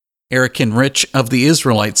Eric and Rich of the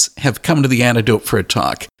Israelites have come to the Antidote for a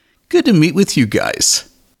talk. Good to meet with you guys.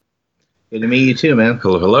 Good to meet you too, man.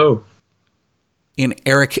 Hello, hello. And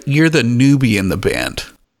Eric, you're the newbie in the band.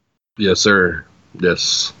 Yes, sir.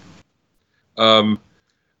 Yes.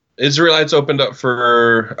 Israelites opened up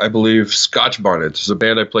for, I believe, Scotch Bonnets. It's a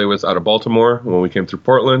band I play with out of Baltimore when we came through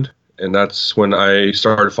Portland. And that's when I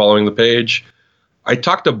started following the page. I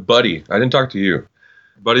talked to Buddy. I didn't talk to you.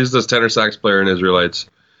 Buddy's this tenor sax player in Israelites.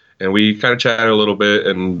 And we kind of chatted a little bit.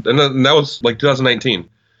 And that was like 2019.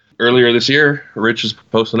 Earlier this year, Rich is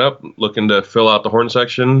posting up, looking to fill out the horn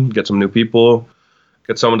section, get some new people,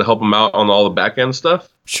 get someone to help him out on all the back end stuff.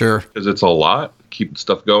 Sure. Because it's a lot. Keep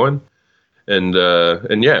stuff going. And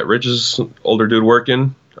yeah, Rich is an older dude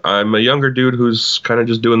working. I'm a younger dude who's kind of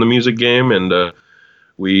just doing the music game. And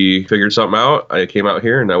we figured something out. I came out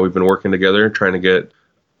here, and now we've been working together, trying to get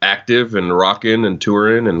active and rocking and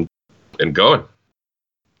touring and going.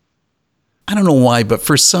 I don't know why, but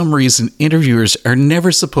for some reason, interviewers are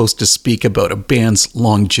never supposed to speak about a band's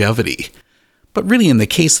longevity. But really, in the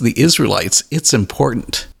case of the Israelites, it's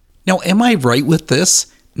important. Now, am I right with this?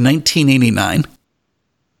 1989?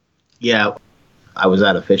 Yeah, I was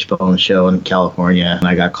at a Fishbone show in California, and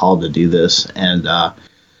I got called to do this. And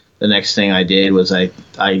the next thing I did was I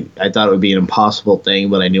thought it would be an impossible thing,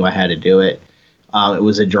 but I knew I had to do it. It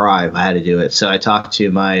was a drive. I had to do it. So I talked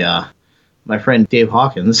to my friend Dave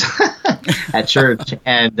Hawkins at church,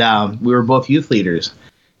 and we were both youth leaders.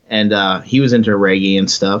 And he was into reggae and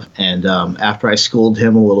stuff. And after I schooled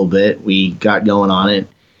him a little bit, we got going on it,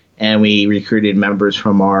 and we recruited members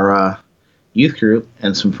from our youth group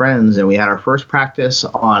and some friends, and we had our first practice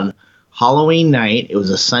on Halloween night. It was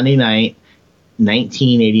a Sunday night,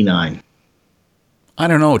 1989. I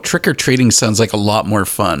don't know. Trick-or-treating sounds like a lot more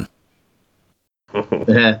fun.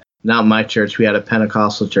 Not my church. We had a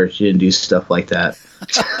Pentecostal church. You didn't do stuff like that.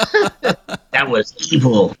 That was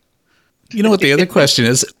evil. You know what the other question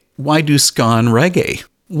is? Why do ska and reggae?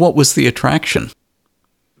 What was the attraction?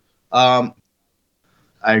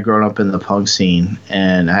 I had grown up in the punk scene,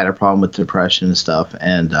 and I had a problem with depression and stuff,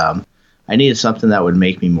 and I needed something that would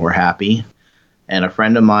make me more happy. And a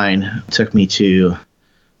friend of mine took me to,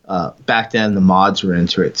 back then the mods were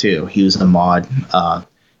into it too. He was a mod,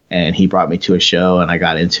 and he brought me to a show, and I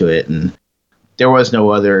got into it. And there was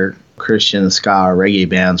no other Christian ska or reggae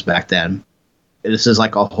bands back then. This is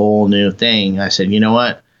like a whole new thing. I said, you know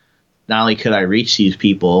what? Not only could I reach these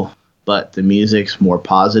people, but the music's more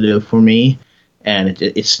positive for me. And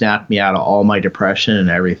it snapped me out of all my depression and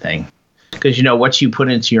everything. Because, you know, what you put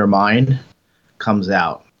into your mind comes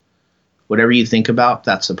out. Whatever you think about,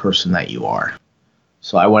 that's the person that you are.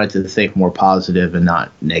 So I wanted to think more positive and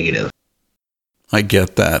not negative. I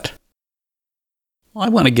get that. Well, I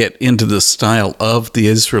want to get into the style of the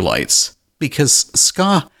Israelites, because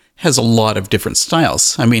ska has a lot of different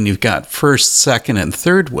styles. I mean, you've got first, second, and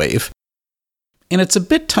third wave. And it's a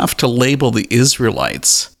bit tough to label the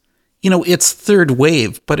Israelites. You know, it's third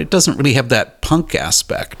wave, but it doesn't really have that punk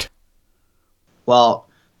aspect. Well,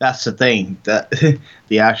 that's the thing. That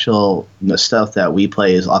the stuff that we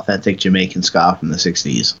play is authentic Jamaican ska from the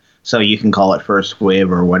 60s. So you can call it first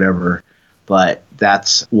wave or whatever, but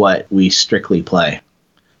that's what we strictly play.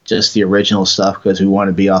 Just the original stuff, because we want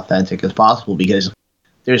to be authentic as possible, because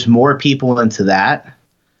there's more people into that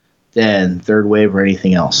than third wave or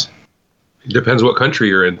anything else. Depends what country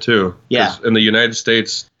you're in, too. Yeah. In the United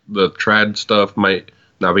States, the trad stuff might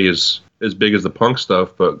not be as big as the punk stuff,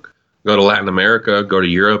 but go to Latin America, go to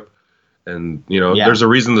Europe, and, you know, There's a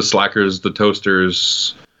reason the Slackers, the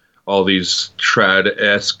Toasters, all these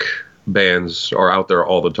trad-esque bands are out there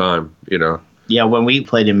all the time, you know. Yeah, when we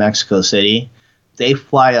played in Mexico City, they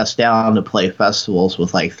fly us down to play festivals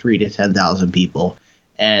with like 3,000 to 10,000 people.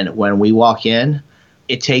 And when we walk in,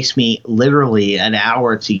 it takes me literally an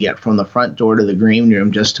hour to get from the front door to the green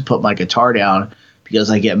room just to put my guitar down, because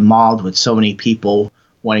I get mauled with so many people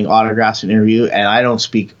wanting autographs and interview, and I don't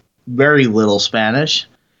speak very little Spanish.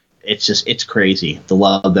 It's crazy, the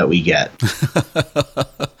love that we get.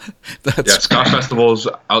 Ska festivals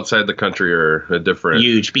outside the country are a different...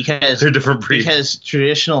 Huge, because they're different breeds. Because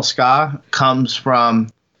traditional ska comes from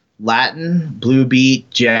Latin, blue beat,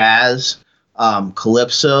 jazz,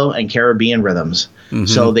 calypso, and Caribbean rhythms. Mm-hmm.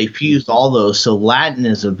 So they fused all those. So Latin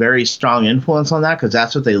is a very strong influence on that, because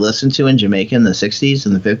that's what they listened to in Jamaica in the 60s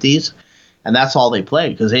and the 50s. And that's all they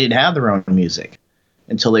played, because they didn't have their own music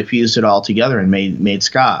until they fused it all together and made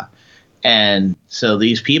ska. And so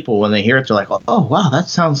these people, when they hear it, they're like, oh, wow, that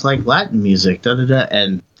sounds like Latin music, da-da-da.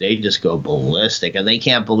 And they just go ballistic. And they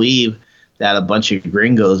can't believe that a bunch of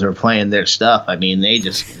gringos are playing their stuff. I mean, they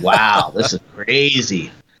just, wow, this is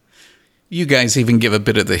crazy. You guys even give a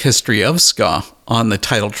bit of the history of ska on the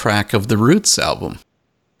title track of the Roots album.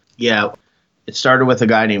 Yeah, it started with a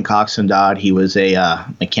guy named Coxsone Dodd. He was a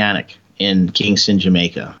mechanic in Kingston,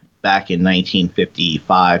 Jamaica, back in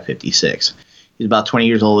 1955, 56. He was about 20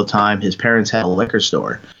 years old at the time. His parents had a liquor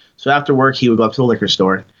store. So after work, he would go up to the liquor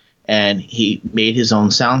store, and he made his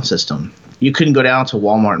own sound system. You couldn't go down to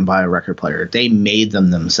Walmart and buy a record player. They made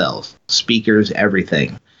them themselves, speakers,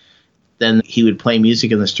 everything. Then he would play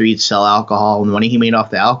music in the streets, sell alcohol, and the money he made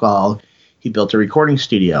off the alcohol, he built a recording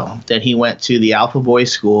studio. Then he went to the Alpha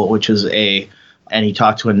Boys School, and he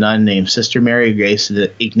talked to a nun named Sister Mary Grace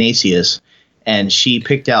Ignatius, and she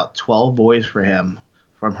picked out 12 boys for him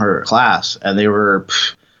from her class, and they were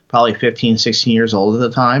probably 15, 16 years old at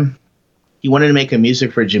the time. He wanted to make a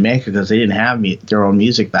music for Jamaica because they didn't have their own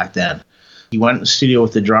music back then. He went in the studio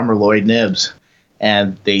with the drummer Lloyd Nibbs,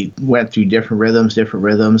 and they went through different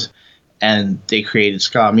rhythms, and they created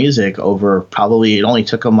ska music over it only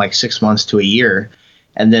took them like 6 months to a year.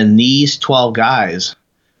 And then these 12 guys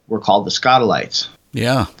were called the Scotalites.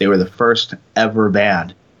 Yeah. They were the first ever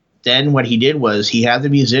band. Then what he did was he had the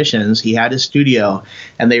musicians, he had his studio,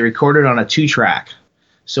 and they recorded on a 2-track.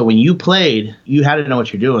 So when you played, you had to know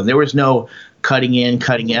what you're doing. There was no cutting in,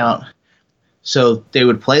 cutting out. So they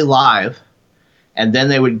would play live, and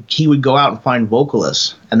then he would go out and find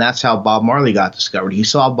vocalists. And that's how Bob Marley got discovered. He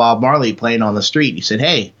saw Bob Marley playing on the street. He said,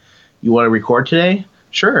 "Hey, you want to record today?"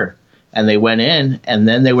 "Sure." And they went in, and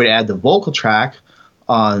then they would add the vocal track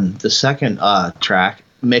on the second track,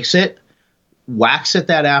 mix it, wax it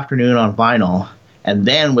that afternoon on vinyl, and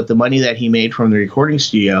then with the money that he made from the recording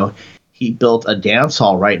studio, he built a dance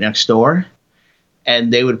hall right next door,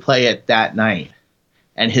 and they would play it that night.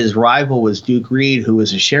 And his rival was Duke Reed, who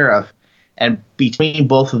was a sheriff, and between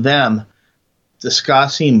both of them, the ska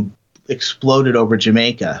scene exploded over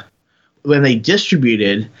Jamaica. When they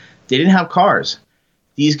distributed, they didn't have cars.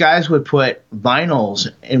 These guys would put vinyls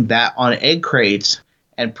on egg crates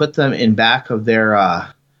and put them in back of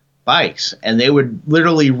their bikes, and they would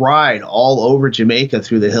literally ride all over Jamaica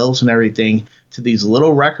through the hills and everything to these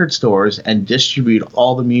little record stores and distribute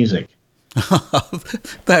all the music.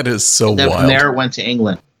 That is so and then wild. From there, it went to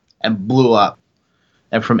England and blew up.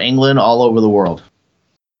 And from England, all over the world.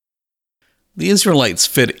 The Israelites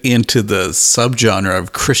fit into the subgenre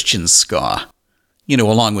of Christian ska,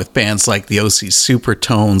 along with bands like the OC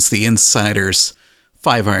Supertones, the Insiders,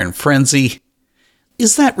 Five Iron Frenzy.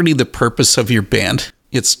 Is that really the purpose of your band?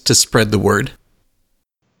 It's to spread the word?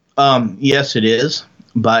 Yes, it is.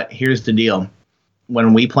 But here's the deal.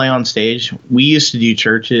 When we play on stage, we used to do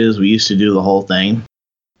churches. We used to do the whole thing.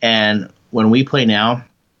 And when we play now,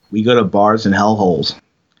 we go to bars and hellholes.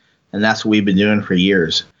 And that's what we've been doing for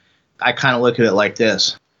years. I kind of look at it like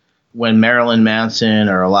this. When Marilyn Manson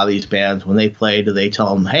or a lot of these bands, when they play, do they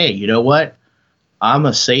tell them, "Hey, you know what? I'm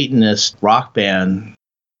a Satanist rock band"?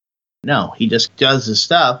 No, he just does his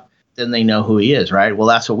stuff. Then they know who he is, right? Well,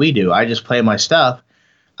 that's what we do. I just play my stuff.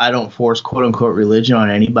 I don't force quote-unquote religion on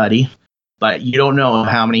anybody. But you don't know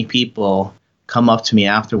how many people come up to me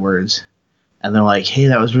afterwards and they're like, "Hey,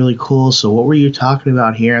 that was really cool. So what were you talking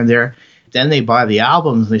about here and there?" Then they buy the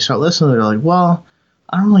albums and they start listening. They're like, "Well,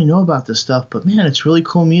 I don't really know about this stuff, but man, it's really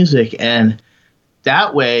cool music." And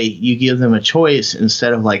that way you give them a choice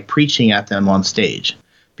instead of like preaching at them on stage.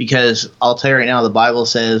 Because I'll tell you right now, the Bible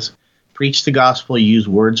says, preach the gospel, use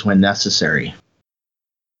words when necessary.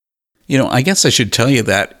 I guess I should tell you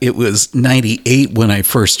that it was 98 when I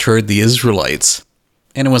first heard the Israelites.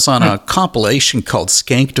 And it was on a compilation called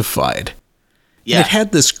Skanktified. Yeah. And it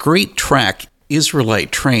had this great track,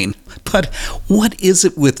 Israelite Train. But what is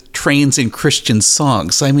it with trains in Christian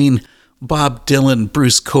songs? I mean, Bob Dylan,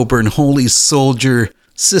 Bruce Cockburn, Holy Soldier,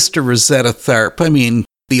 Sister Rosetta Tharpe. I mean,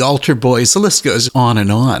 the Altar Boys, the list goes on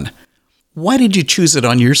and on. Why did you choose it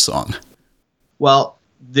on your song? Well,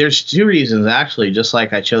 there's two reasons, actually, just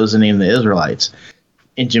like I chose the name the Israelites.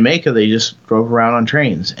 In Jamaica, they just drove around on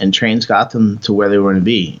trains, and trains got them to where they were going to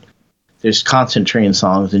be. There's constant train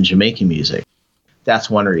songs in Jamaican music. That's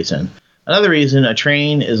one reason. Another reason, a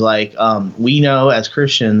train is like, we know as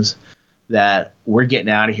Christians that we're getting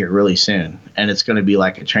out of here really soon, and it's going to be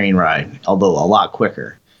like a train ride, although a lot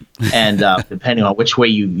quicker. And depending on which way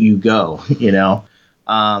you go,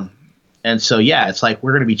 And so, yeah, it's like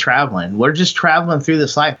we're going to be traveling. We're just traveling through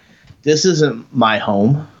this life. This isn't my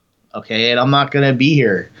home, okay? And I'm not going to be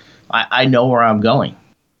here. I know where I'm going.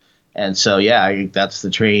 And so, yeah, that's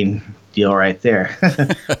the train deal right there.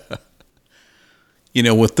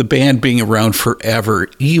 With the band being around forever,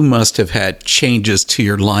 you must have had changes to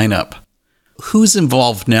your lineup. Who's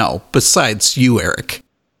involved now besides you, Eric?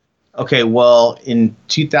 Okay, well, in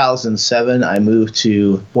 2007, I moved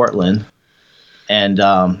to Portland.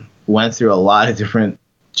 and went through a lot of different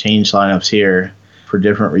change lineups here for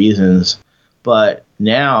different reasons. But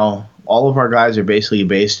now all of our guys are basically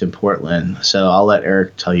based in Portland. So I'll let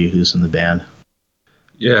Eric tell you who's in the band.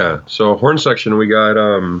 Yeah. So horn section, we got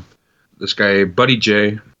this guy Buddy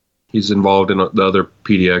J. He's involved in the other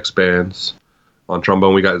PDX bands. On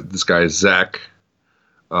trombone, we got this guy Zach.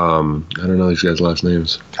 I don't know these guys' last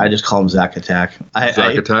names. I just call him Zach Attack.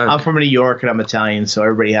 Zach Attack. I'm from New York and I'm Italian, so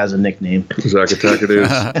everybody has a nickname. Zach Attack it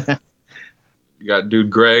is. You got dude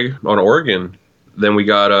Greg on organ. Then we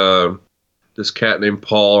got this cat named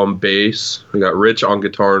Paul on bass. We got Rich on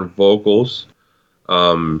guitar and vocals.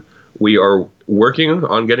 We are working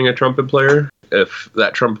on getting a trumpet player. If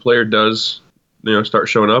that trumpet player does, start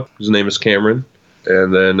showing up, his name is Cameron.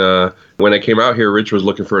 And then when I came out here, Rich was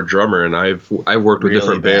looking for a drummer, and I've worked with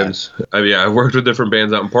different bands. I've worked with different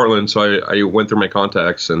bands out in Portland, so I went through my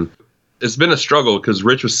contacts, and it's been a struggle because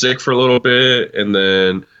Rich was sick for a little bit, and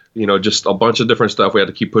then just a bunch of different stuff. We had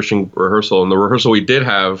to keep pushing rehearsal, and the rehearsal we did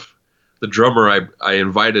have, the drummer I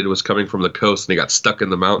invited was coming from the coast, and he got stuck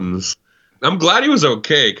in the mountains. I'm glad he was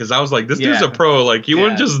okay, because I was like, this dude's a pro. Like, he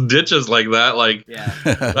wouldn't just ditch us like that. Like,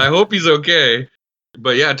 I hope he's okay.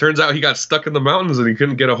 But yeah, it turns out he got stuck in the mountains and he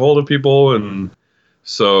couldn't get a hold of people. And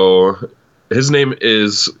so his name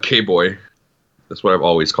is K-Boy. That's what I've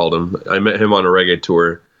always called him. I met him on a reggae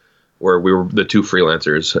tour where we were the two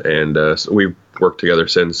freelancers, and so we've worked together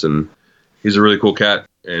since. And he's a really cool cat,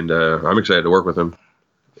 and I'm excited to work with him.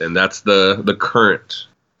 And that's the current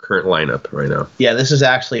lineup right now. Yeah, this is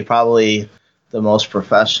actually probably the most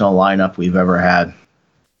professional lineup we've ever had.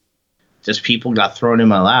 Just people got thrown in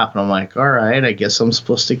my lap, and I'm like, all right, I guess I'm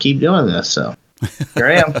supposed to keep doing this. So here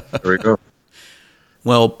I am. There we go.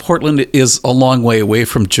 Well, Portland is a long way away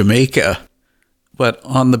from Jamaica, but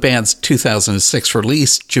on the band's 2006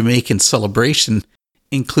 release, Jamaican Celebration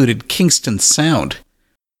included Kingston Sound.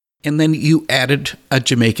 And then you added a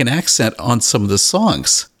Jamaican accent on some of the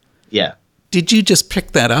songs. Yeah. Did you just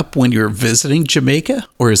pick that up when you were visiting Jamaica,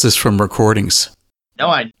 or is this from recordings? No,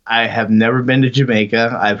 I have never been to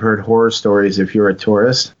Jamaica. I've heard horror stories if you're a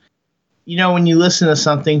tourist. When you listen to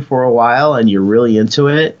something for a while and you're really into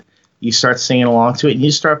it, you start singing along to it and you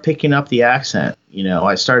start picking up the accent.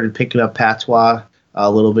 I started picking up patois a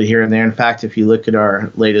little bit here and there. In fact, if you look at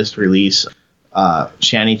our latest release,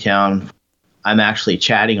 Shantytown, I'm actually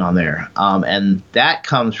chatting on there. And that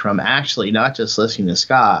comes from actually not just listening to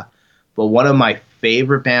ska, but one of my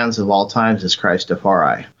favorite bands of all times is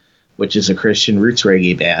Christafari, which is a Christian roots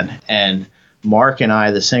reggae band. And Mark and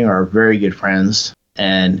I, the singer, are very good friends,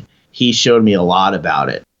 and he showed me a lot about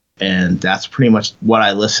it. And that's pretty much what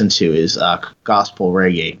I listen to is gospel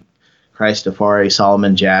reggae. Christafari,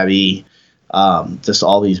 Solomon Jabby, just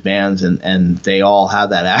all these bands, and they all have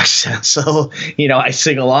that accent. So, I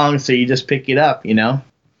sing along, so you just pick it up,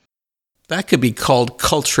 That could be called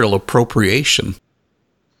cultural appropriation.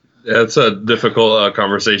 Yeah, it's a difficult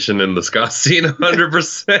conversation in the ska scene,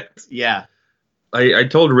 100%. Yeah. I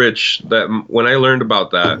told Rich that when I learned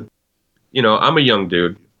about that, I'm a young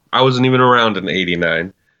dude. I wasn't even around in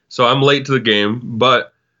 '89. So I'm late to the game,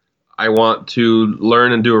 but I want to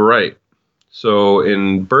learn and do it right. So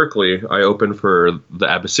in Berkeley, I opened for the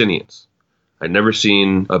Abyssinians. I'd never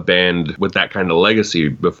seen a band with that kind of legacy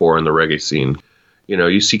before in the reggae scene.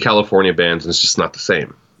 You see California bands and it's just not the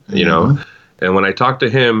same, And when I talked to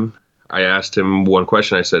him, I asked him one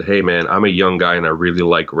question. I said, hey, man, I'm a young guy and I really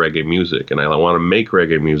like reggae music and I want to make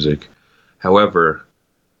reggae music. However,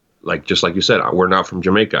 just like you said, we're not from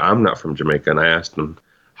Jamaica. I'm not from Jamaica. And I asked him,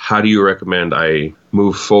 how do you recommend I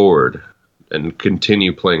move forward and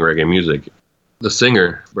continue playing reggae music? The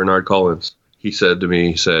singer, Bernard Collins, he said to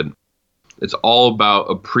me, it's all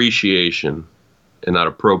about appreciation and not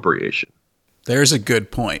appropriation. There's a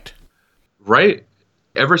good point. Right?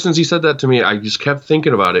 Ever since he said that to me, I just kept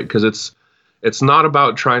thinking about it because it's not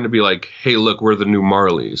about trying to be like, hey, look, we're the new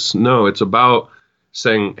Marleys. No, it's about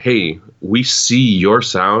saying, hey, we see your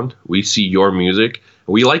sound, we see your music,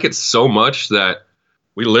 we like it so much that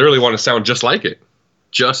we literally want to sound just like it.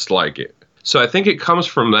 So I think it comes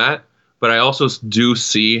from that, but I also do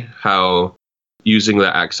see how using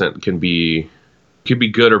the accent can be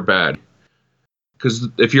good or bad. Because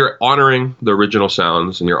if you're honoring the original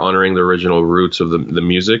sounds and you're honoring the original roots of the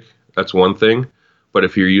music, that's one thing. But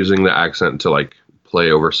if you're using the accent to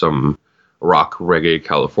play over some rock reggae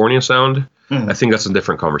California sound, I think that's a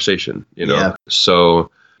different conversation, Yeah.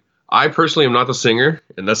 So I personally am not the singer,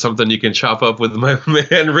 and that's something you can chop up with my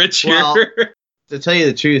man Rich here. Well, to tell you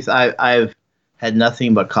the truth, I've had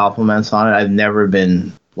nothing but compliments on it. I've never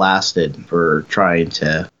been blasted for trying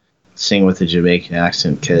to sing with a Jamaican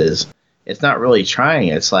accent because it's not really trying.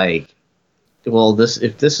 It's like well,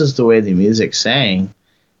 if this is the way the music sang,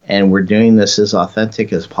 and we're doing this as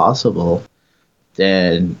authentic as possible,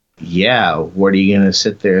 then yeah, what are you gonna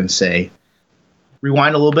sit there and say?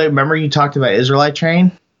 Rewind a little bit. Remember you talked about Israelite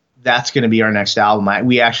Train? That's gonna be our next album.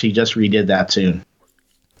 We actually just redid that tune.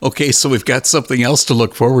 Okay, so we've got something else to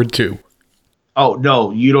look forward to. Oh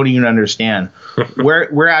no, you don't even understand.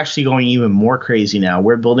 We're actually going even more crazy now.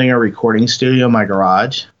 We're building a recording studio in my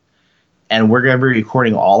garage, and we're gonna be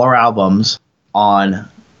recording all our albums on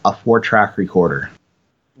a 4-track recorder.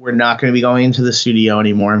 We're not going to be going into the studio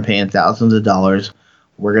anymore and paying thousands of dollars.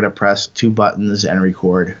 We're going to press 2 buttons and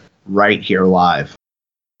record right here live,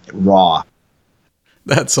 raw.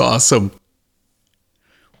 That's awesome.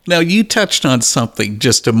 Now, you touched on something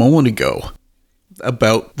just a moment ago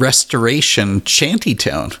about Restoration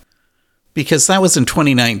Shantytown, because that was in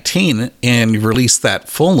 2019 and you released that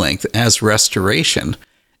full length as Restoration.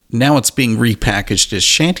 Now it's being repackaged as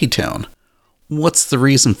Shantytown. What's the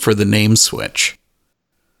reason for the name switch?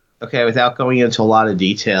 Okay, without going into a lot of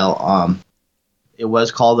detail, it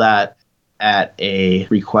was called that at a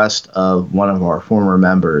request of one of our former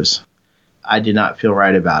members. I did not feel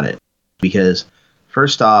right about it because,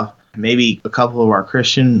 first off, maybe a couple of our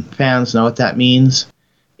Christian fans know what that means.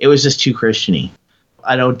 It was just too Christian-y.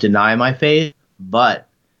 I don't deny my faith, but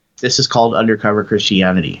this is called undercover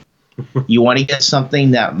Christianity. You want to get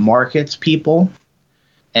something that markets people,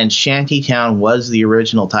 and Shantytown was the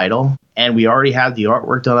original title, and we already had the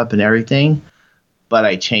artwork done up and everything, but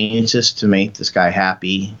I changed this to make this guy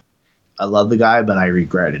happy. I love the guy, but I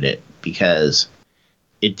regretted it because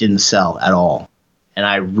it didn't sell at all, and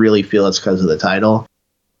I really feel it's because of the title.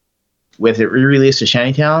 With it re-released to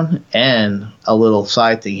Shantytown, and a little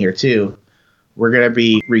side thing here too, we're going to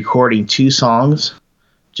be recording 2 songs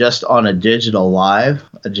just on a digital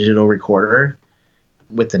recorder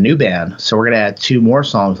with the new band. So we're going to add 2 more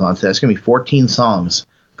songs onto that. It's going to be 14 songs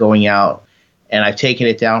going out. And I've taken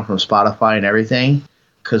it down from Spotify and everything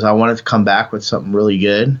because I wanted to come back with something really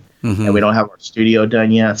good. Mm-hmm. And we don't have our studio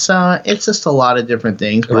done yet. So it's just a lot of different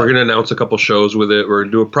things. We're going to announce a couple shows with it. We're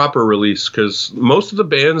going to do a proper release because most of the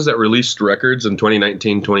bands that released records in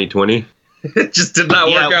 2019, 2020, it just did not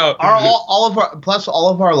work out. All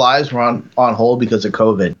of our lives were on hold because of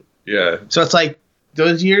COVID. Yeah. So it's like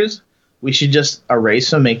those years, we should just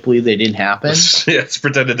erase them, make believe they didn't happen. Yeah, it's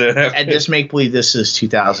pretended to happen. And just make believe this is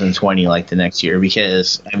 2020, like the next year,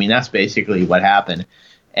 because, I mean, that's basically what happened.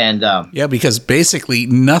 And yeah, because basically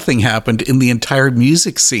nothing happened in the entire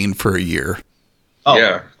music scene for a year. Oh,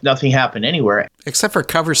 yeah. Nothing happened anywhere. Except for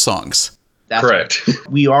cover songs. That's correct.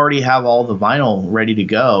 We already have all the vinyl ready to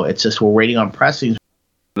go. It's just we're waiting on pressings.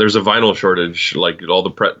 There's a vinyl shortage. Like all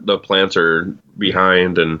the plants are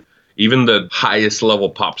behind, and even the highest level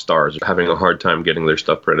pop stars are having a hard time getting their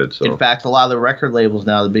stuff printed. So. In fact, a lot of the record labels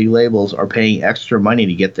now, the big labels, are paying extra money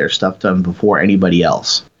to get their stuff done before anybody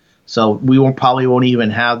else. So we probably won't even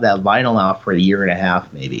have that vinyl out for a year and a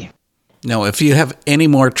half, maybe. No, if you have any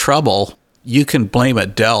more trouble, you can blame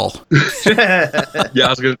Adele. Yeah,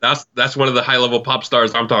 that's one of the high level pop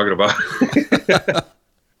stars I'm talking about.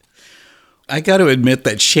 I got to admit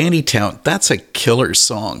that Shantytown, that's a killer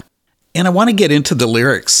song. And I want to get into the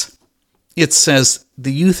lyrics. It says,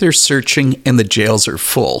 "The youth are searching and the jails are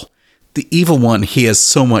full. The evil one, he has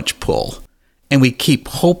so much pull. And we keep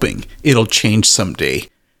hoping it'll change someday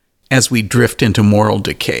as we drift into moral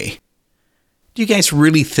decay." Do you guys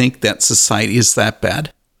really think that society is that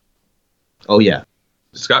bad? Oh, yeah.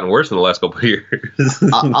 It's gotten worse in the last couple of years.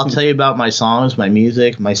 I'll tell you about my songs, my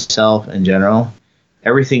music, myself in general.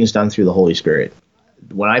 Everything's done through the Holy Spirit.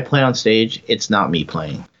 When I play on stage, it's not me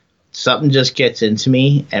playing. Something just gets into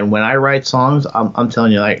me, and when I write songs, I'm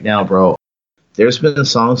telling you right now, bro, there's been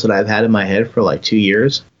songs that I've had in my head for like 2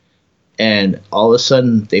 years, and all of a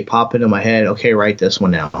sudden they pop into my head, okay, write this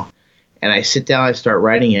one now. And I sit down, I start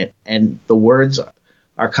writing it, and the words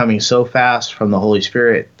are coming so fast from the Holy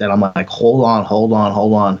Spirit that I'm like, hold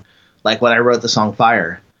on. Like when I wrote the song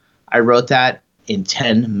Fire, I wrote that in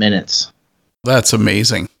 10 minutes. That's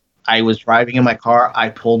amazing. I was driving in my car, I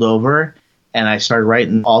pulled over, and I started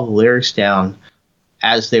writing all the lyrics down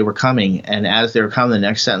as they were coming. And as they were coming, the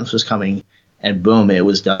next sentence was coming, and boom, it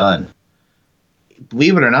was done.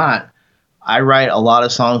 Believe it or not, I write a lot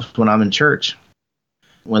of songs when I'm in church.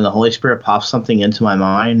 When the Holy Spirit pops something into my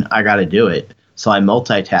mind, I got to do it. So I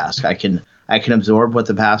multitask. I can absorb what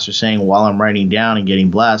the pastor's saying while I'm writing down and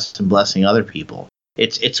getting blessed and blessing other people.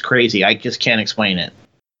 It's crazy. I just can't explain it.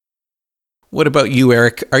 What about you,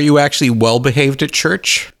 Eric? Are you actually well-behaved at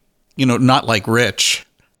church? You know, not like Rich.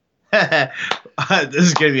 This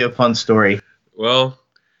is going to be a fun story. Well,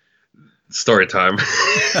 story time.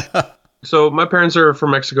 So my parents are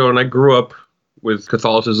from Mexico, and I grew up with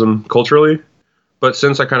Catholicism culturally, but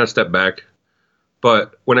since I kind of stepped back.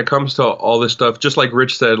 But when it comes to all this stuff, just like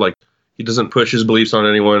Rich said, like he doesn't push his beliefs on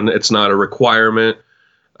anyone. It's not a requirement.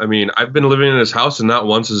 I mean, I've been living in his house and not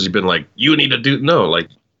once has he been like, you need to do, no, like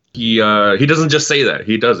he doesn't just say that,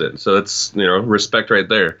 he does it. So it's, respect right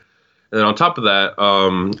there. And then on top of that,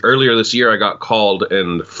 earlier this year, I got called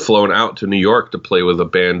and flown out to New York to play with a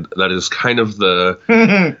band that is kind of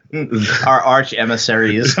our arch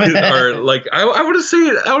emissaries. Or like I wouldn't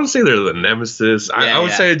say they're the nemesis. I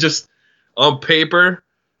would say just on paper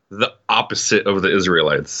the opposite of the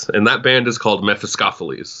Israelites, and that band is called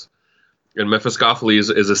Mephistopheles. And Mephistopheles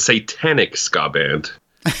is a satanic ska band,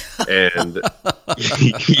 and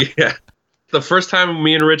yeah. The first time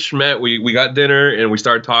me and Rich met, we got dinner and we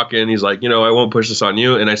started talking. He's like, I won't push this on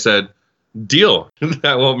you. And I said, deal.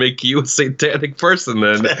 That won't make you a satanic person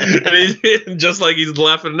then. And just like he's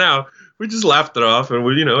laughing now, we just laughed it off. And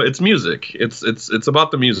it's music. It's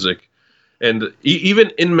about the music. And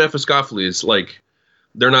even in Mephistopheles, like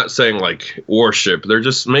they're not saying like worship. They're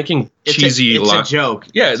just making cheesy. It's a joke.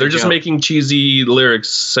 Yeah, they're just making cheesy lyrics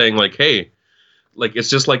saying like, hey. Like, it's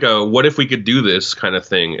just like a, what if we could do this kind of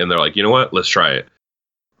thing? And they're like, you know what? Let's try it.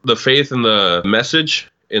 The faith and the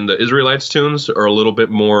message in the Israelites tunes are a little bit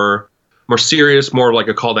more serious, more like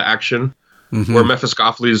a call to action. Mm-hmm. Where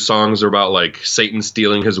Mephistopheles' songs are about, like, Satan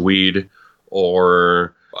stealing his weed,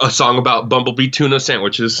 or a song about bumblebee tuna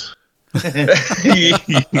sandwiches. I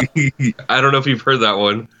don't know if you've heard that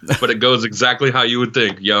one, but it goes exactly how you would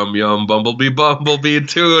think. Yum, yum, bumblebee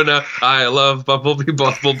tuna. I love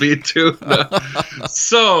bumblebee tuna.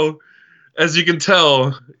 So, as you can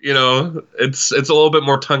tell, it's a little bit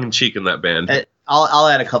more tongue-in-cheek in that band. I'll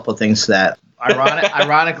add a couple of things to that.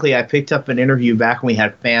 Ironically, I picked up an interview back when we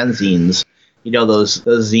had fanzines. Those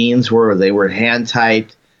zines where they were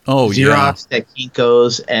hand-typed. Oh, Xerox at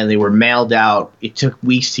Kinko's, and they were mailed out. It took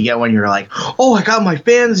weeks to get one. You're like, oh, I got my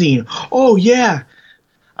fanzine. Oh, yeah.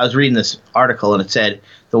 I was reading this article, and it said,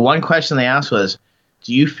 the one question they asked was,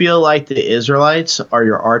 do you feel like the Israelites are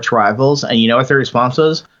your arch rivals? And you know what their response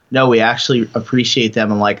was? No, we actually appreciate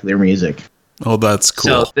them and like their music. Oh, that's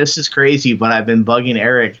cool. So this is crazy, but I've been bugging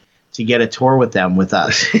Eric to get a tour with them with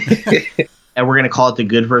us. And we're going to call it the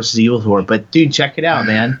Good versus Evil tour. But, dude, check it out,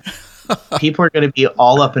 man. People are going to be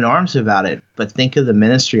all up in arms about it, but think of the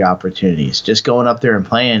ministry opportunities. Just going up there and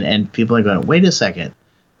playing, and people are going, wait a second,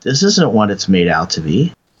 this isn't what it's made out to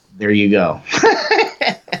be. There you go.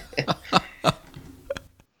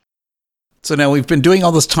 So now we've been doing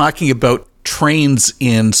all this talking about trains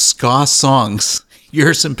in ska songs,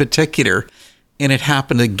 yours in particular, and it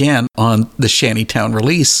happened again on the Shantytown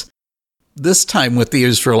release. This time with the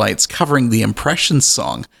Israelites covering the Impression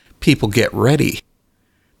song, People Get Ready.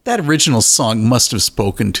 That original song must have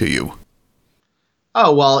spoken to you.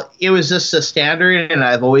 Oh, well, it was just a standard, and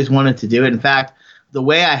I've always wanted to do it. In fact, the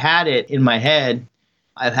way I had it in my head,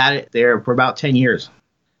 I've had it there for about 10 years.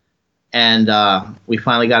 And we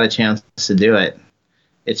finally got a chance to do it.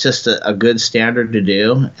 It's just a good standard to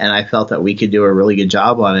do, and I felt that we could do a really good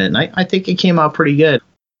job on it, and I think it came out pretty good.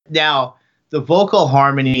 Now, the vocal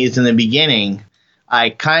harmonies in the beginning, I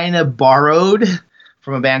kind of borrowed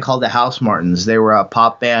from a band called the House Martins. They were a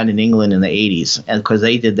pop band in England in the 80s, and because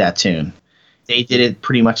they did that tune. They did it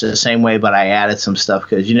pretty much the same way, but I added some stuff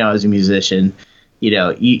because, as a musician,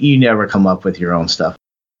 you never come up with your own stuff.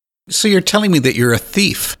 So you're telling me that you're a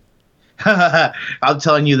thief? I'm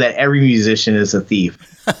telling you that every musician is a thief.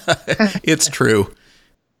 It's true.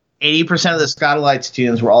 80% of the Scotalites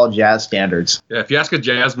tunes were all jazz standards. Yeah, if you ask a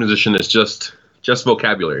jazz musician, it's just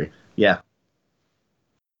vocabulary. Yeah.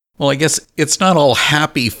 Well, I guess it's not all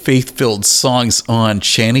happy, faith-filled songs on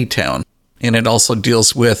Shantytown, and it also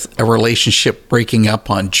deals with a relationship breaking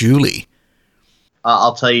up on Julie.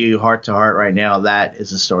 I'll tell you heart to heart right now, that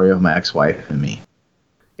is the story of my ex-wife and me.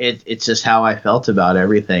 It's just how I felt about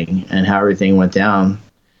everything and how everything went down.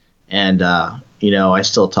 And, I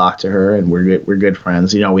still talk to her, and we're good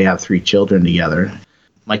friends. We have 3 children together.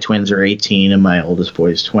 My twins are 18, and my oldest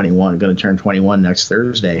boy is 21, going to turn 21 next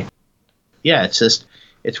Thursday. Yeah,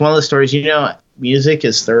 it's one of those stories, music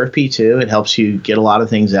is therapy too. It helps you get a lot of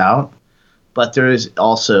things out, but there is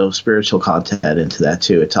also spiritual content into that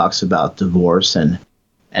too. It talks about divorce and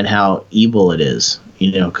how evil it is,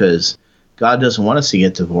 because God doesn't want us to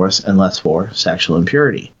get divorced unless for sexual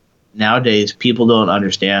impurity. Nowadays, people don't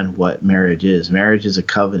understand what marriage is. Marriage is a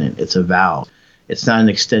covenant. It's a vow. It's not an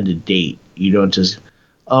extended date. You don't just,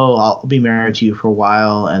 I'll be married to you for a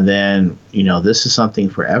while, and then, this is something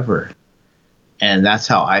forever. And that's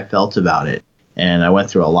how I felt about it. And I went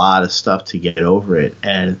through a lot of stuff to get over it.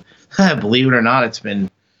 And believe it or not, it's been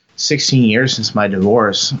 16 years since my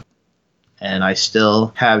divorce. And I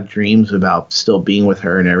still have dreams about still being with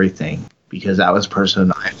her and everything, because that was the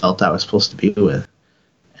person I felt I was supposed to be with.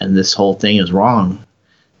 And this whole thing is wrong.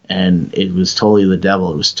 And it was totally the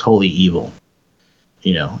devil. It was totally evil.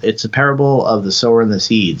 You know, it's a parable of the sower and the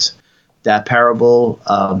seeds. That parable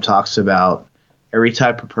talks about every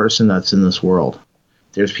type of person that's in this world.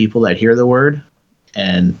 There's people that hear the word,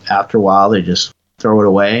 and after a while, they just throw it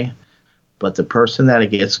away. But the person that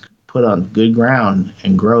it gets put on good ground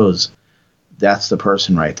and grows, that's the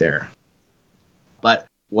person right there. But,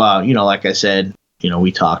 well, you know, like I said, you know,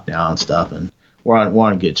 we talk now and stuff, and we're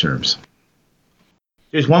on good terms.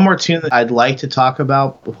 There's one more tune that I'd like to talk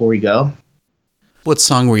about before we go. What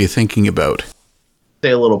song were you thinking about?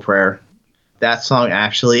 Say a Little Prayer. That song,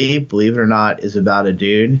 actually, believe it or not, is about a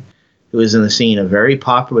dude who was in the scene, a very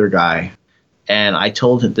popular guy. And I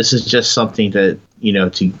told him, this is just something to, you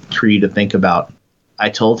know, for you to think about.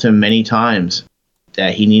 I told him many times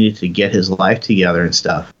that he needed to get his life together and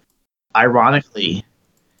stuff. Ironically,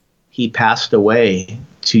 he passed away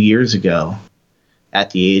 2 years ago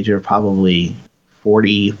at the age of probably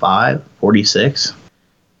 45, 46.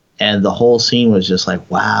 And the whole scene was just like,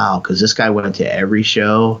 wow, because this guy went to every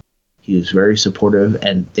show. He was very supportive,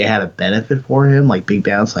 and they had a benefit for him. Like big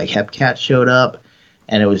bands like Hepcat showed up,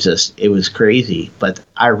 and it was crazy. But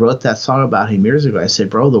I wrote that song about him years ago. I said,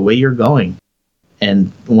 bro, the way you're going.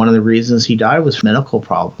 And one of the reasons he died was medical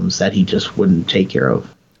problems that he just wouldn't take care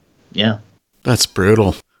of. Yeah. That's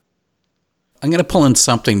brutal. I'm going to pull in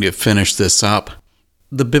something to finish this up.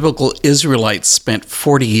 The biblical Israelites spent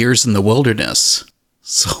 40 years in the wilderness.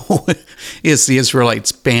 So is the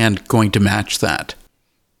Israelites band going to match that?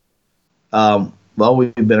 Well,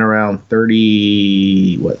 we've been around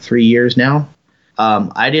 3 years now.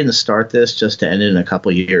 I didn't start this just to end it in a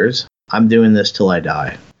couple of years. I'm doing this till I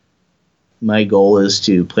die. My goal is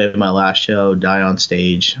to play my last show, die on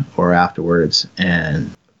stage or afterwards, and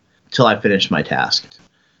till I finish my task.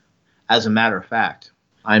 As a matter of fact,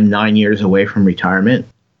 I'm 9 years away from retirement.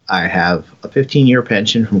 I have a 15-year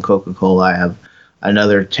pension from Coca-Cola. I have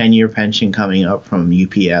another 10-year pension coming up from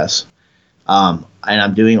UPS. And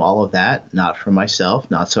I'm doing all of that, not for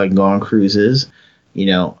myself, not so I can go on cruises. You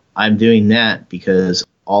know, I'm doing that because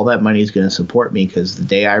all that money is going to support me, because the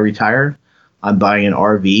day I retire, I'm buying an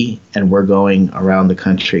RV and we're going around the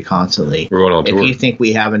country constantly. We're going on tour. If you think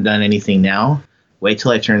we haven't done anything now, wait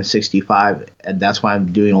till I turn 65. And that's why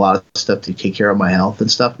I'm doing a lot of stuff to take care of my health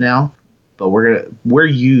and stuff now. But we're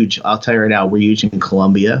huge. I'll tell you right now, we're huge in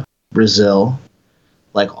Colombia, Brazil,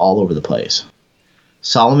 like all over the place.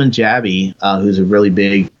 Solomon Jabby, who's a really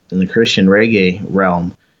big in the Christian reggae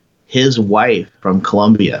realm, his wife from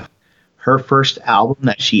Colombia, her first album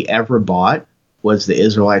that she ever bought was the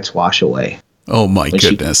Israelites Wash Away. Oh my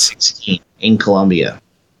goodness. She was 16 in Colombia.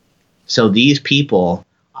 So these people,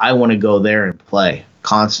 I want to go there and play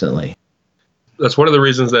constantly. That's one of the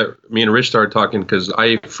reasons that me and Rich started talking, because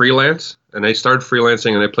I freelance, and I started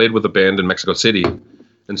freelancing, and I played with a band in Mexico City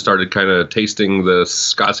and started kind of tasting the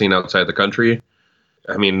ska scene outside the country.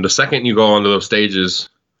 I mean, the second you go onto those stages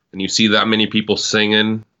and you see that many people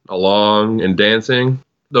singing along and dancing,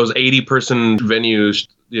 those 80-person venues,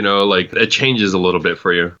 you know, like it changes a little bit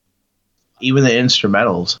for you. Even the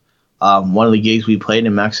instrumentals. One of the gigs we played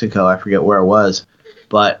in Mexico, I forget where it was,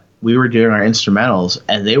 but we were doing our instrumentals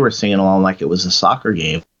and they were singing along like it was a soccer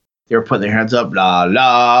game. They were putting their hands up, la,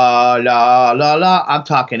 la, la, la, la. I'm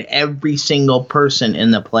talking every single person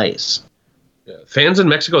in the place. Yeah. Fans in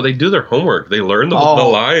Mexico, they do their homework. They learn the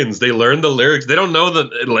lines. They learn the lyrics. They don't know the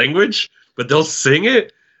language, but they'll sing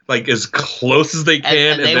it like as close as they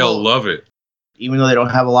can, and they'll love it. Even though they don't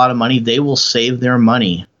have a lot of money, they will save their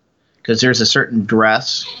money, because there's a certain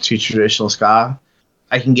dress to traditional ska.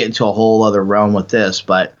 I can get into a whole other realm with this,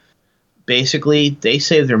 but basically they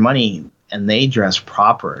save their money and they dress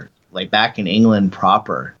proper. Like back in England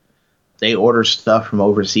proper. They order stuff from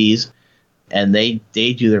overseas and they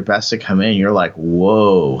do their best to come in. You're like,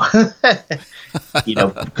 whoa. You know,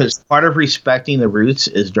 because part of respecting the roots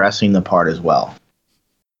is dressing the part as well.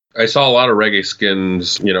 I saw a lot of reggae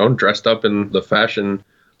skins, you know, dressed up in the fashion.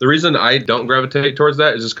 The reason I don't gravitate towards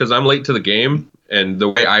that is just because I'm late to the game, and the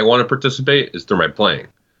way I want to participate is through my playing.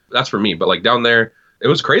 That's for me. But like down there, it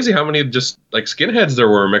was crazy how many just like skinheads there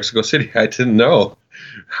were in Mexico City. I didn't know.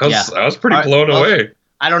 I was pretty blown away.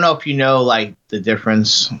 I don't know if you know like the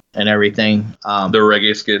difference and everything. The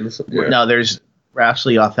reggae skins. Yeah. No, there's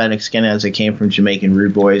actually authentic skinheads that came from Jamaican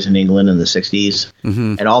rude boys in England in the 60s.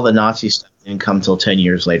 Mm-hmm. And all the Nazi stuff didn't come until 10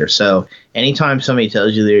 years later. So anytime somebody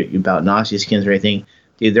tells you they're about Nazi skins or anything,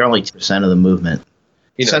 dude, they're only 2% of the movement.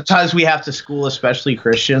 You know, sometimes we have to school, especially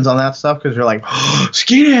Christians, on that stuff because they're like, oh,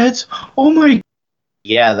 skinheads. Oh my.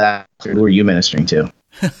 Yeah, that's who are you ministering to?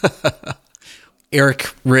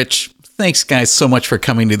 Eric, Rich, thanks, guys, so much for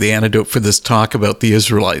coming to The Antidote for this talk about the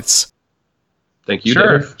Israelites. Thank you,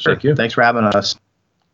 Sure, Dave. sure. Thank you. Thanks for having us.